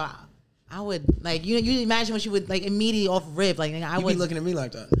where I'm like, oh, I would like you imagine what she would like immediately off rip. Like I would be looking at me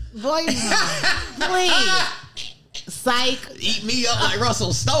like that. Boy, please. Psych. Eat me up like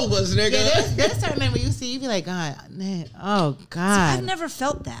Russell Stover's, nigga. Yeah, there's certain men where you be like, God, man, oh God. I've never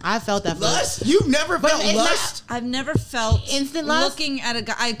felt that. I felt that. Lust? You've never felt lust? I've never felt instant lust. Looking at a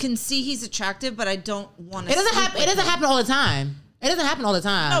guy, I can see he's attractive, but I don't want to. It doesn't happen. It doesn't happen all the time. It doesn't happen all the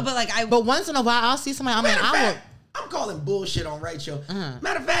time. No, but But once in a while, I'll see somebody. I'm calling bullshit on Rachel.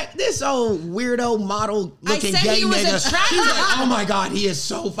 Matter of fact, this old weirdo model looking gay he was nigga. attractive. She's like, oh my God, he is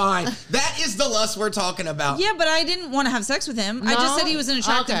so fine. That is the lust we're talking about. Yeah, but I didn't want to have sex with him. I just said he was an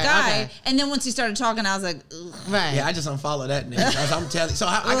attractive guy. And then once he started talking, I was like, ugh. Right. Yeah, I just unfollowed that nigga. I'm telling you. So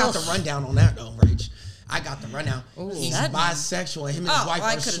I got the rundown on that though, Rach. I got the rundown. He's bisexual and him and his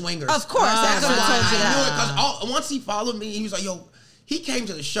wife are swingers. Of course. I could have told you that. Because once he followed me, he was like, yo, he came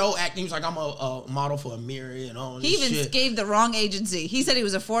to the show acting. He was like, I'm a model for a mirror and all this shit. He even gave the wrong agency. He said he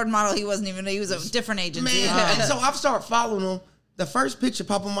was a Ford model. He wasn't even. He was a different agency. Man, and so I've started following him. The first picture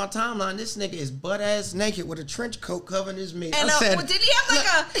pop on my timeline. This nigga is butt ass naked with a trench coat covering his meat. And I said, did he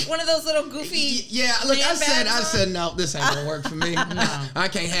have like one of those little goofy? Yeah, look, I said, no, this ain't gonna work for me. No. I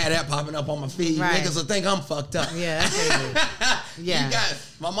can't have that popping up on my feed. Right. Niggas will think I'm fucked up. Yeah, yeah.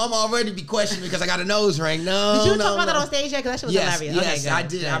 My mama already be questioning me because I got a nose ring. No, did you talk about that on stage yet? Because that shit was hilarious. Yes, okay, I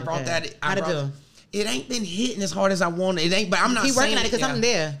did. I brought that. How'd it do? It ain't been hitting as hard as I wanted. It ain't, but I'm not keep working at it because something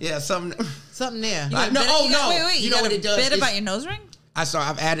there. Yeah, something there. Wait. You know what it does? Bit about your nose ring?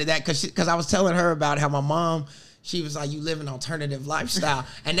 I've added that because I was telling her about how my mom, she was like, you live an alternative lifestyle.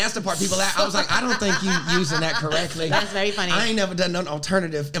 And that's the part people I was like, I don't think you using that correctly. That's very funny. I ain't never done no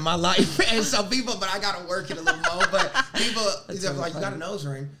alternative in my life. And so but I got to work it a little more. But people, they're like, you got a nose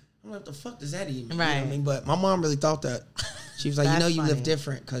ring. I'm like, what the fuck does that even mean? Right. You know what I mean? But my mom really thought that. She was like, you funny. live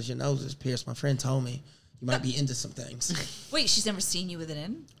different because your nose is pierced. My friend told me. You might be into some things. Wait, she's never seen you with it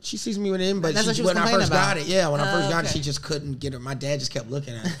in? She sees me with it in, but when I first got it, when I first got it, she just couldn't get it. My dad just kept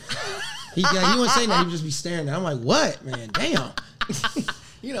looking at it. He wouldn't say nothing. He would just be staring at it. I'm like, what, man? Damn.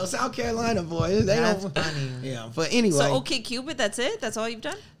 South Carolina boys. That's funny. Yeah, but anyway. So, OkCupid, that's it? That's all you've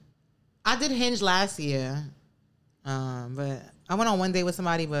done? I did Hinge last year. But I went on one date with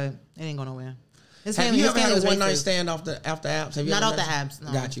somebody, but it didn't go nowhere. Have you ever had a one-night stand off the apps? Not off the apps,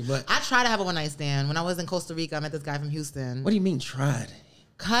 no. Got you, but I tried to have a one-night stand. When I was in Costa Rica, I met this guy from Houston. What do you mean tried?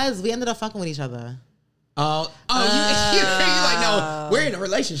 Because we ended up fucking with each other. You're like, no, we're in a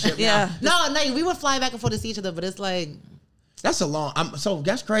relationship now. No, we would fly back and forth to see each other, but it's like... That's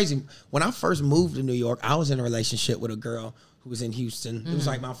that's crazy. When I first moved to New York, I was in a relationship with a girl who was in Houston. It was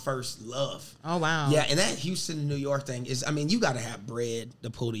like my first love. Oh, wow. Yeah, and that Houston to New York thing is, you got to have bread to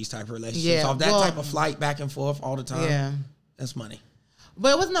pull these type of relationships off. That type of flight back and forth all the time. Yeah. That's money.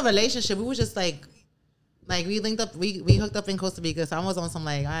 But it wasn't a relationship. We were just like we linked up, we hooked up in Costa Rica. So I was on some all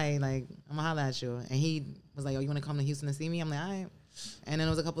right, I'm going to holler at you. And he was like, oh, you want to come to Houston to see me? I'm like, all right. And then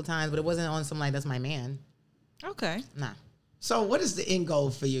it was a couple of times, but it wasn't on some that's my man. Okay. Nah. So what is the end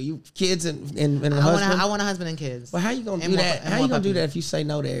goal for you? You kids and a husband? I want a husband and kids. Well, how you gonna do that? How you gonna do that if you say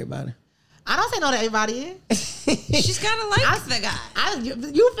no to everybody? I don't say no to everybody. She's gotta like the guy. You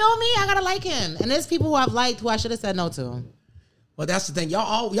feel me? I gotta like him. And there's people who I've liked who I should have said no to. Well, that's the thing.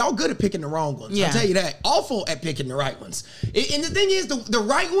 Y'all good at picking the wrong ones. Yeah. I'll tell you that. Awful at picking the right ones. And the thing is, the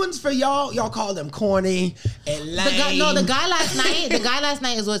right ones for y'all call them corny and lame. The guy last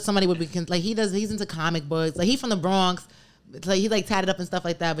night is what somebody would be like. He's into comic books. Like, he's from the Bronx. Like, he tatted up and stuff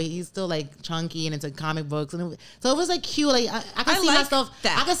like that, but he's still chunky and into comic books, and so it was cute. Like, I can see myself.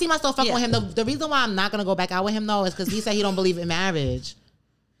 That. I can see myself fucking with him. The reason why I'm not gonna go back out with him though is because he said he don't believe in marriage.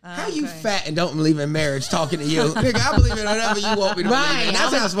 How you fat and don't believe in marriage talking to you? Nigga, I believe in whatever you want me to believe in.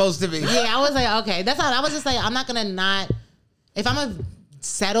 That's how it's supposed to be. Yeah, I was like, okay, that's how I was just like, I'm not gonna not. If I'm gonna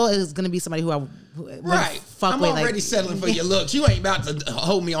settle, it's gonna be somebody who fuck I'm with. already settling for your looks. You ain't about to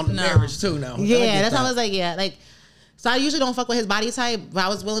hold me on the marriage too now. Yeah, that's how I was like, So I usually don't fuck with his body type, but I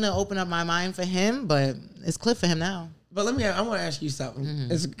was willing to open up my mind for him, but it's clip for him now. But I want to ask you something.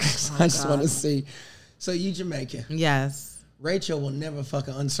 I just want to see. So you Jamaican. Yes. Rachel will never fuck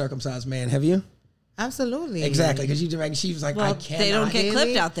an uncircumcised man. Have you? Absolutely. Exactly, because you Jamaican. She was like, I can't. They don't get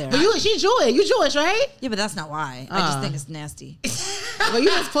clipped out there. But she's Jewish. You Jewish, right? Yeah, but that's not why. I just think it's nasty. Well, you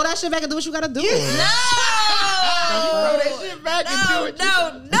just pull that shit back and do what you gotta do. No! Throw that shit back and do it.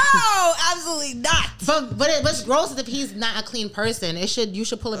 No, absolutely not. But what's gross is if he's not a clean person. You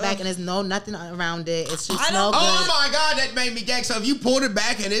should pull it back and there's nothing around it. It's just smell good. Oh my God, that made me gag. So if you pulled it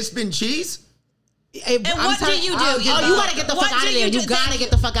back and it's been cheese? And what do you do? You gotta get the fuck out of there. You gotta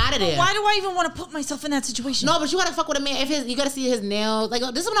get the fuck out of there. Why do I even want to put myself in that situation? No, but you gotta fuck with a man. You gotta see his nails. Like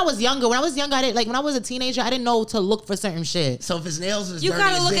this is when I was younger. When I was younger, I didn't when I was a teenager, I didn't know to look for certain shit. So if his nails is you dirty,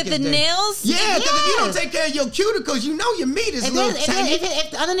 gotta look at the nails. Yeah, because if you don't take care of your cuticles, you know your meat is little tiny.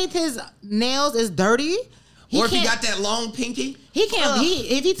 If underneath his nails is dirty, or if he got that long pinky, he can't.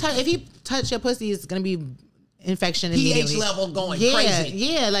 If he touch your pussy, it's gonna be infection immediately. pH level going crazy.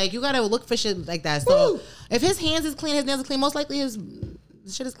 Yeah, like you gotta look for shit like that. So if his hands is clean, his nails are clean, most likely his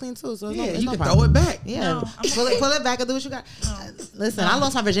shit is clean too. So you can throw it back. Yeah, pull it back and do what you got. Listen, I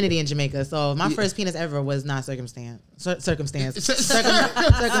lost my virginity in Jamaica, so my first penis ever was not circumcised. It wasn't circumstance either,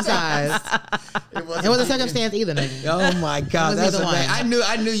 nigga. Oh my God, that's amazing. one.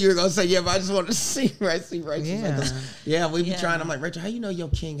 I knew you were gonna say yeah, but I just wanted to see Rachel. We be trying. I'm like, Rachel, how you know your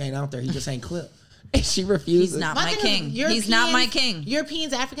king ain't out there? He just ain't clipped. And she refuses. He's not my king. He's not my king.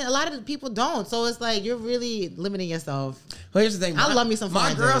 Europeans, African, a lot of the people don't. So it's like you're really limiting yourself. Well, here's the thing. I love me some.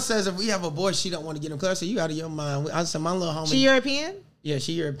 My girl says if we have a boy, she don't want to get him close. So you out of your mind. I said my little homie. She European? Yeah,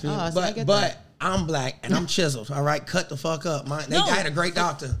 she European. Oh, so but I'm black and I'm chiseled. All right, cut the fuck up. They got a great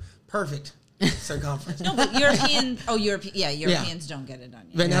doctor. Perfect circumference. No, but European. Europeans don't get it done.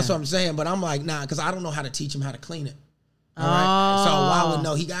 But that's what I'm saying. But I'm like, nah, because I don't know how to teach him how to clean it. All right. So why would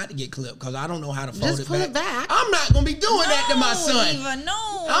know he got to get clipped? Because I don't know how to fold just pull it back. I'm not gonna be doing that to my son. Eva,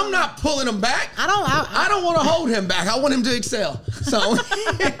 no. I'm not pulling him back. I don't want to hold him back. I want him to excel. So.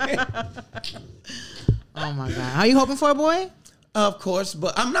 Oh my God. Are you hoping for a boy? Of course,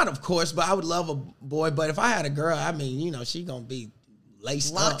 but I'm not. Of course, but I would love a boy. But if I had a girl, I mean, she gonna be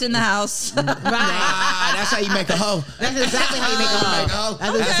laced locked up. In the house. Right. That's how you make a hoe. That's exactly how you make a hoe.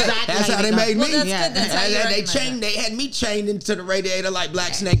 That's how they made me. Well, that's good. They had me chained into the radiator like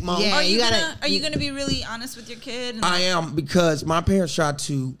Black Snake Mom. Yeah, are you gonna be really honest with your kid? I am, because my parents tried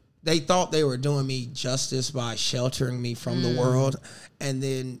to. They thought they were doing me justice by sheltering me from the world. And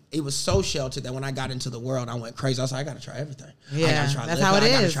then it was so sheltered that when I got into the world, I went crazy. I was like, I got to try everything. Yeah, I got to try that's liquor, how it is.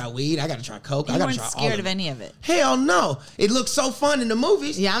 I got to try weed. I got to try coke. You I got to weren't try scared all of any of it. Hell no. It looked so fun in the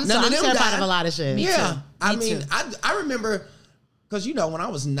movies. Yeah, I'm terrified of a lot of shit. Me too. I mean, I remember, because, when I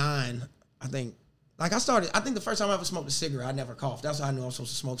was 9, I think the first time I ever smoked a cigarette, I never coughed. That's how I knew I was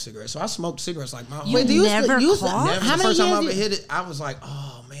supposed to smoke cigarettes. So I smoked cigarettes like my whole life. Never coughed? How the first time I ever hit it, I was like,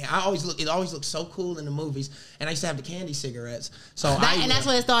 oh man, it always looked so cool in the movies. And I used to have the candy cigarettes. So that's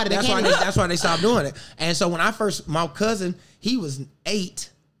where it started. That's why they stopped doing it. And so when my cousin, he was 8.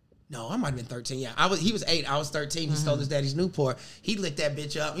 No, I might have been 13. Yeah, he was 8. I was 13. He stole his daddy's Newport. He lit that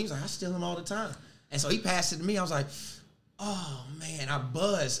bitch up. He was like, I steal him all the time. And so he passed it to me. I was like, oh man, I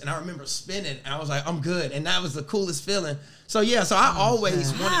buzzed and I remember spinning. And I was like, I'm good. And that was the coolest feeling. So I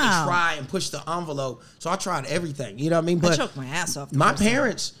always wanted to try and push the envelope. So I tried everything. You know what I mean? But I choked my ass off. My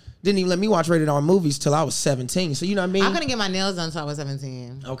parents didn't even let me watch rated R movies till I was 17. So you know what I mean? I couldn't get my nails done until I was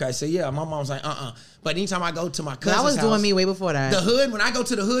 17. Okay, so my mom was like, But anytime I go to my cousin's house, I was doing me way before that. The hood, when I go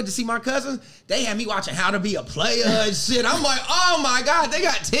to the hood to see my cousins, they had me watching How to Be a Player and shit. I'm like, oh my God, they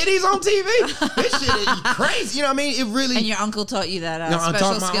got titties on TV? This shit is crazy. You know what I mean? It really. And your uncle taught you that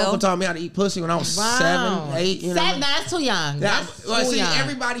special skill? My uncle taught me how to eat pussy when I was 7, 8. That's too young. Young.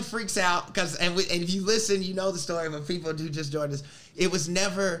 Everybody freaks out because, and if you listen, you know the story. But people who just joined us, it wasn't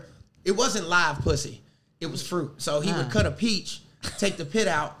live pussy. It was fruit. So he would cut a peach, take the pit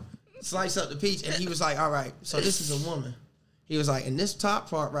out, slice up the peach, and he was like, all right, so this is a woman. He was like, and this top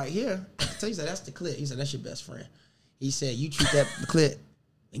part right here, so he said, that's the clit. He said, that's your best friend. He said, you treat that clit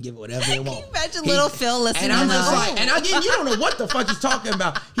and give it whatever it wants. Can you imagine little Phil listening? And I'm just like, and again, you don't know what the fuck he's talking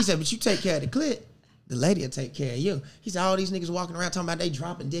about. He said, but you take care of the clit, the lady will take care of you. He said, all these niggas walking around talking about they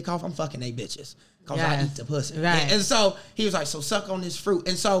dropping dick off, I'm fucking they bitches. Because I eat the pussy. Right. And so he was like, so suck on this fruit.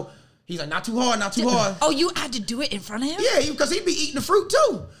 And so he's like, not too hard, not too hard. Oh, you had to do it in front of him? Yeah, because he'd be eating the fruit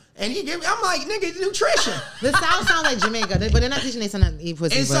too. And he gave me, I'm like, nigga, it's nutrition. The South sounds like Jamaica, but they're not teaching their son how to eat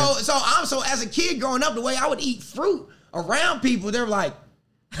pussy. And so as a kid growing up, the way I would eat fruit around people, they're like,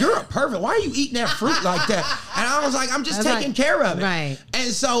 you're a pervert. Why are you eating that fruit like that? And I was like, I'm just taking care of it. Right.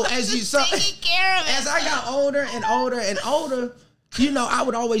 And so taking care of it. As I got older and older and older, I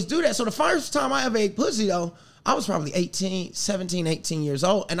would always do that. So the first time I ever ate pussy though, I was probably 17, 18 years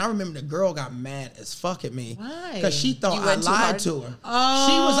old. And I remember the girl got mad as fuck at me. Why? Because she thought I lied to her. Oh.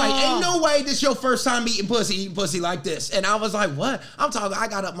 She was like, ain't no way this your first time eating pussy like this. And I was like, what? I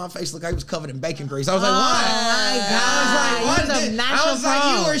got up, my face looked like it was covered in bacon grease. I was like, what? Oh my God. I was like,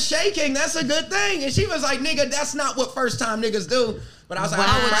 you were shaking. That's a good thing. And she was like, nigga, that's not what first time niggas do. But I was like,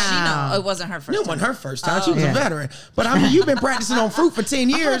 how would she know? It wasn't her first time. It wasn't her first time. She was a veteran. But I mean, you've been practicing on fruit for 10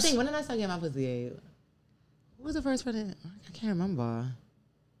 years. When did I start getting my pussy ate? Who was the first person? I can't remember.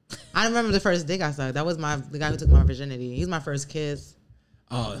 I remember the first dick I sucked. That was the guy who took my virginity. He's my first kiss.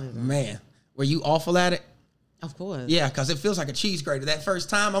 Oh, man. Were you awful at it? Of course. Yeah, because it feels like a cheese grater. That first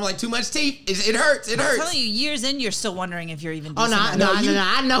time, I'm like, too much teeth. It hurts. It hurts. I'm telling you, years in, you're still wondering if you're even Oh, decent. I know. I mean,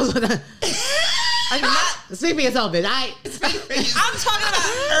 not, Speak for yourself, bitch. I'm talking about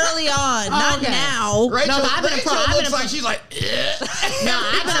early on, not now. Rachel, No, but I've been a pro. looks like she's like, No,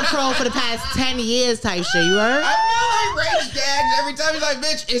 I've been a pro for the past 10 years type shit. You heard? I feel like Rach gags every time. He's like,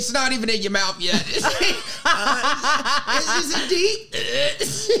 bitch, it's not even in your mouth yet. Is it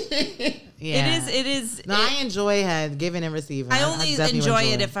deep? Yeah. It is. No, I enjoy giving and receiving. I only definitely enjoy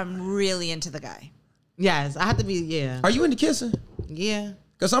it if I'm really into the guy. Yes, I have to be, yeah. Are you into kissing? Yeah.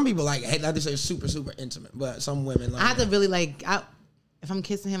 Because some people like they say super, super intimate, but some women like I have to really if I'm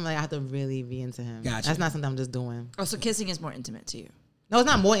kissing him, like I have to really be into him. Gotcha. That's not something I'm just doing. Oh, so kissing is more intimate to you? No, it's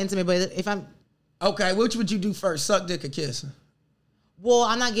not more intimate, but if I'm... Okay, which would you do first, suck dick or kiss? Well,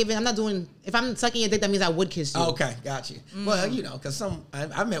 I'm not doing... If I'm sucking your dick, that means I would kiss you. Okay, got you. Well, you know, because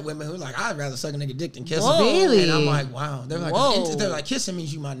I've met women who are like, I'd rather suck a nigga dick than kiss Whoa. him. Really? And I'm like, wow. They're like, Whoa. they're like, kissing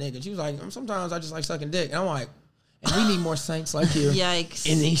means you my nigga. She was like, sometimes I just like sucking dick. And I'm like, and we need more saints like you Yikes.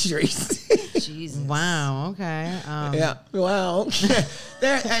 in these streets. Jesus. Wow, okay. Yeah. Wow.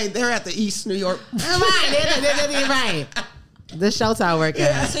 they're at the East New York. Right. Right. The shelter I work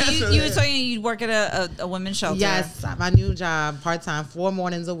at. So you were saying you'd work at a women's shelter? Yes, my new job, part-time, 4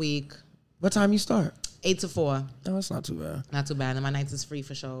 mornings a week, What time you start? 8 to 4. No, it's not too bad. Not too bad. And my nights is free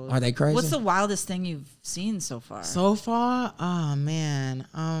for shows. Are they crazy? What's the wildest thing you've seen so far? So far? Oh, man.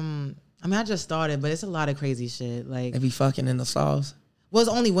 I mean, I just started, but it's a lot of crazy shit. Like, They be fucking in the stalls? well, it's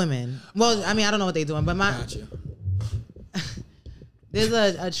only women. Well, I mean, I don't know what they're doing, but Got you. there's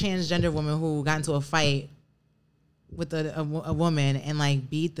a transgender woman who got into a fight with a woman and like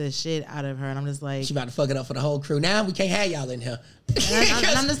beat the shit out of her, and I'm just like, She about to fuck it up for the whole crew. Now we can't have y'all in here. and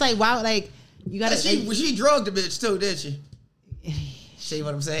I'm just like, wow, like you gotta. She drugged the bitch too, did she? See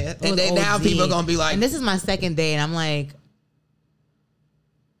what I'm saying? It And was then now OD. people are gonna be like, and this is my second day, and I'm like,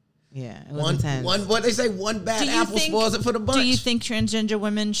 yeah, it was intense. what they say, one bad apple spoils it for the bunch. Do you think transgender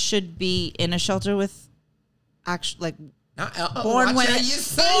women should be in a shelter with born women?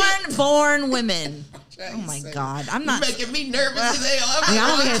 Born women. Oh my God, I'm not making me nervous today.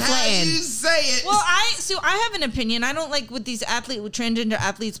 I'm over here sweating. You say it. Well, I have an opinion. I don't like with these transgender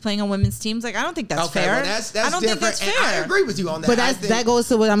athletes playing on women's teams. Like, I don't think that's fair. Well, that's I don't different. think that's And fair. I agree with you on that. But that goes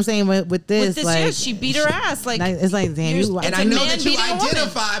to what I'm saying with this. With this, like, yeah, she beat her ass. Like, it's like, damn, you. and it's I a know man that you beating a woman.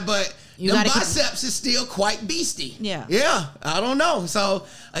 identify, but You the gotta biceps is still quite beastie. Yeah. Yeah. I don't know. So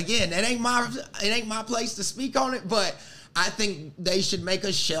again, it ain't my place to speak on it, but I think they should make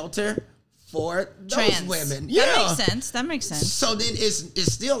a shelter for those trans women. That makes sense. So then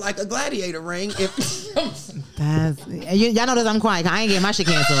it's still like a gladiator ring. If Y'all know that I'm quiet. I ain't getting my shit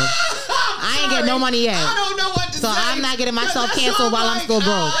canceled. I ain't getting no money yet. I don't know what to say. So I'm not getting myself That's canceled while I'm still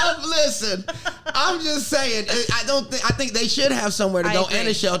broke. Listen, I'm just saying. I think they should have somewhere to I go agree. and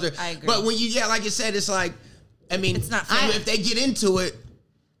a shelter. I agree. But when like you said, it's like, I mean, It's not fair. if they get into it.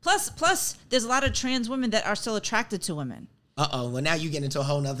 Plus, there's a lot of trans women that are still attracted to women. Well, now you get into a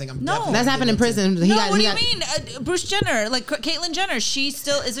whole nother thing. That's happened in prison. What do you mean? Bruce Jenner, like Caitlyn Jenner, she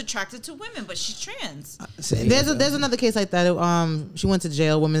still is attracted to women, but she's trans. There's another case like that. She went to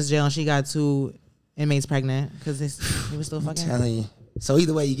jail, women's jail, and she got 2 inmates pregnant because he was still fucking. I'm telling you. So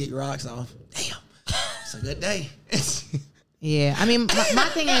either way, you get your rocks off. Damn, it's a good day. Yeah, I mean, my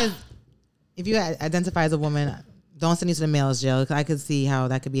thing is, if you identify as a woman, don't send you to the male's jail. Because I could see how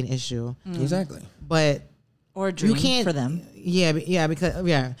that could be an issue. Exactly. But Or a dream you can't for them.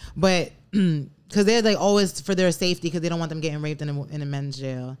 But because they're like always for their safety because they don't want them getting raped in a men's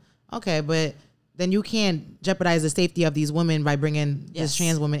jail. Okay, but then you can't jeopardize the safety of these women by bringing this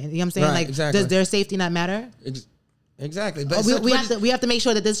trans woman. You know what I'm saying? Right, like, exactly. Does their safety not matter? Exactly. But we have to make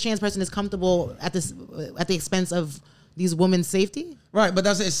sure that this trans person is comfortable at the expense of these women's safety. Right, but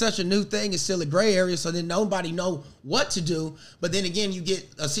it's such a new thing. It's still a gray area, so then nobody know what to do. But then again, you get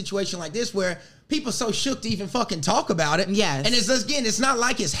a situation like this where people so shook to even fucking talk about it. Yes. And it's not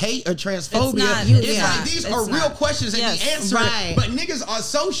like it's hate or transphobia. It's not. Like these are real questions that we answer. Right. But niggas are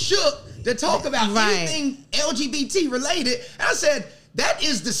so shook to talk about anything LGBT related. And I said, that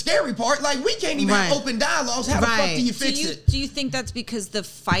is the scary part. Like, we can't even have open dialogues. How the fuck do you fix it? Do you think that's because the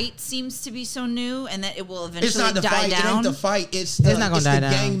fight seems to be so new and that it will eventually It's not the die fight. down? It ain't the fight. It's not gonna it's die the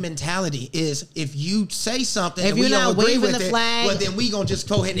down. gang mentality. Is if you say something, If and you're we don't not agree waving with the it, flag- well, then we gonna just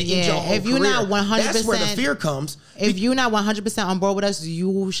go ahead and end your whole if you're career. not 100%, that's where the fear comes. If you're not 100% on board with us,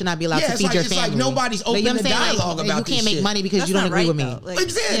 you should not be allowed to feed your it's family. like nobody's open you know what to I'm saying? dialogue Like, about you can't this make shit. money because That's you don't not agree right, with me. though. Like,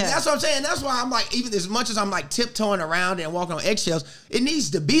 Exactly. yeah. That's what I'm saying. That's why I'm like, even as much as I'm like tiptoeing around and walking on eggshells, It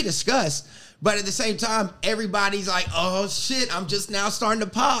needs to be discussed. But at the same time, everybody's like, oh, shit, I'm just now starting to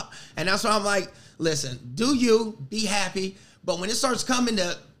pop. And that's why I'm like, listen, do you, be happy. But when it starts coming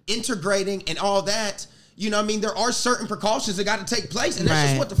to integrating and all that, you know what I mean? There are certain precautions that got to take place. And that's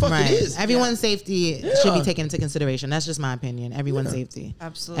just what the fuck it is. Everyone's safety should be taken into consideration. That's just my opinion. Everyone's safety.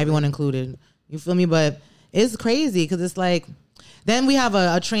 Absolutely. Everyone included. You feel me? But it's crazy because it's like, then we have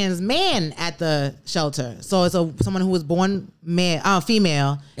a trans man at the shelter. So it's someone who was born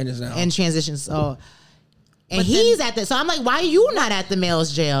female and transitions. So, and he's at the. So I'm like, why are you not at the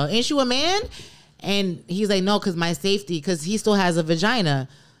male's jail? Ain't you a man? And he's like, no, because my safety, because he still has a vagina.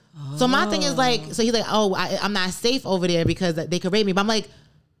 Oh. So my thing is like, so he's like, oh, I'm not safe over there because they could rape me. But I'm like,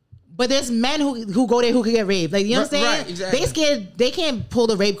 but there's men who go there who could get raped. Like, you know what I'm saying? Right, exactly. They scared. They can't pull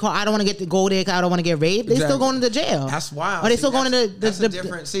the rape card. I don't want to go there because I don't want to get raped. They still going to the jail. That's wild. Or they still going to the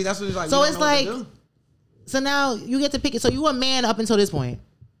different. See, that's what it's like. So it's like, so now you get to pick it. So you a man up until this point.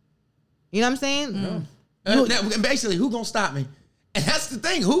 You know what I'm saying? Basically, who gonna stop me? And that's the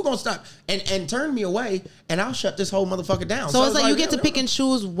thing. Who gonna stop and turn me away? And I'll shut this whole motherfucker down. So it's like you get to pick and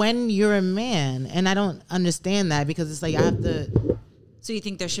choose when you're a man, and I don't understand that because it's like I have to. So you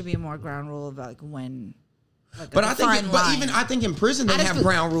think there should be a more ground rule of like when? Like but I think in prison they have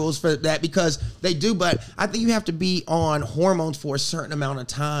ground rules for that because they do. But I think you have to be on hormones for a certain amount of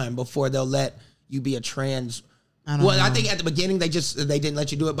time before they'll let you be a trans. I think at the beginning they didn't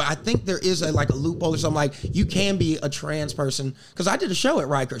let you do it, but I think there is a loophole or something like you can be a trans person because I did a show at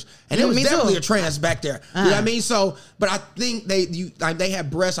Rikers and it was definitely a trans back there. You know what I mean? So, but I think they have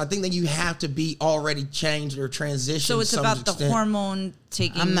breasts. I think that you have to be already changed or transitioned. So it's about the hormone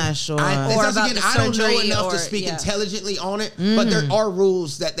taking. I'm not sure. I don't know enough to speak intelligently on it, but there are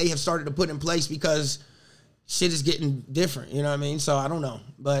rules that they have started to put in place because shit is getting different, you know what I mean? So I don't know,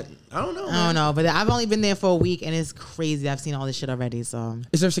 but I don't know. I don't know, but I've only been there for a week, and it's crazy. I've seen all this shit already. So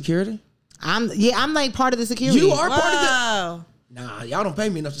is there security? I'm like part of the security. You are part of the. Nah, y'all don't pay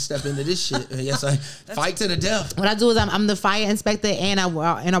me enough to step into this shit. Yes, I fight to the death. What I do is I'm the fire inspector, and I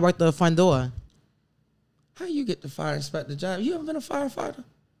work the front door. How you get the fire inspector job? You ever been a firefighter?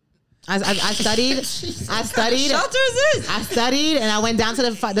 I studied. I studied. Shelter is this? I studied, and I went down to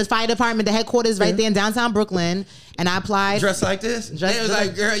the fire department, the headquarters right there in downtown Brooklyn, and I applied. Dressed like this? It was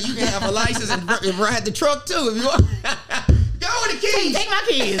like, girl, you can have a license and ride the truck too if you want. Go with the keys. Take my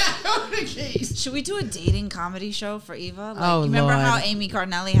keys. Go with the keys. Should we do a dating comedy show for Eva? You remember Lord. how Amy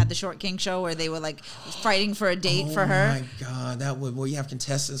Cardinelli had the Short King show where they were like fighting for a date for her? Oh my God, that would where you have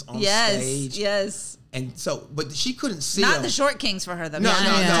contestants on stage. Yes. And so, but she couldn't see Not them. the Short Kings for her though. No.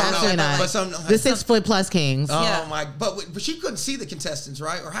 But the 6 foot plus kings. Oh my! But she couldn't see the contestants,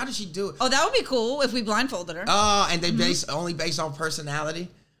 right? Or how did she do it? Oh, that would be cool if we blindfolded her. Oh, and they only based on personality.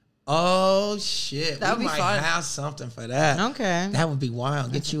 Oh shit! That would be might fun. have something for that. Okay, that would be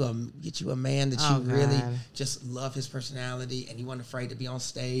wild. Get you a man that you really God. just love his personality, and you weren't afraid to be on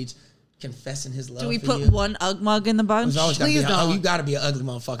stage confessing his love. Do we for put you. one Ugg mug in the bunch? Please don't. You got to be an ugly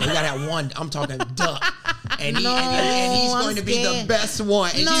motherfucker. You got to have one. I'm talking duck. And he's going to be the best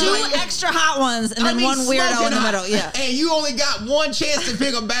one. And Two extra hot ones and then one weirdo in the middle. Yeah. And you only got one chance to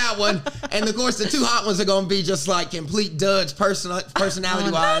pick a bad one. And of course, the two hot ones are going to be just like complete duds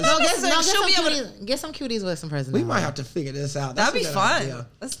personality wise. Get some cuties with some personality. We might have to figure this out. That'd be fun. Idea.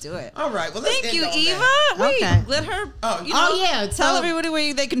 Let's do it. All right. Well, let's Thank you, end on Eva. that. Wait, Okay. let her. Yeah. Tell everybody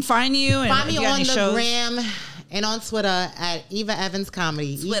where they can find you. And find me if you got on any the shows. gram and on Twitter at Eva Evans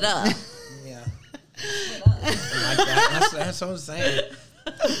Comedy. Split up. Yeah. Like that. That's what I'm saying.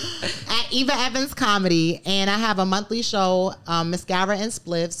 At Eva Evans Comedy, and I have a monthly show, Mascara and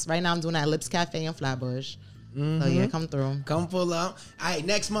Spliffs. Right now, I'm doing that at Lips Cafe in Flatbush. So yeah, come through. Come pull up. All right,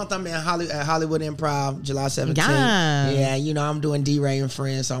 next month I'm at Hollywood Improv, July 17th. Yeah. Yeah, I'm doing D-Ray and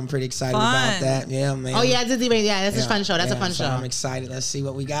Friends, so I'm pretty excited about that. Yeah, man. Oh yeah, I did D-Ray. Yeah, that's a fun show. That's a fun show. I'm excited. Let's see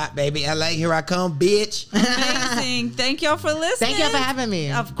what we got, baby. LA, here I come, bitch. Amazing. Thank y'all for listening. Thank y'all for having me.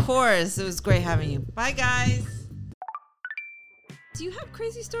 Of course. It was great having you. Bye, guys. Do you have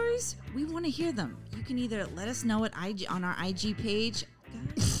crazy stories? We want to hear them. You can either let us know at on our IG page.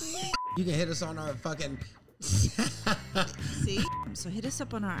 You can hit us on our fucking... See? So hit us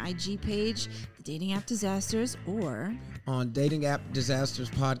up on our IG page, The Dating App Disasters, or... on Dating App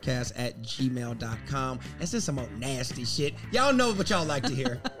Disasters Podcast at gmail.com. That's just some old nasty shit. Y'all know what y'all like to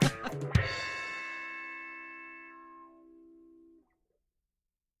hear.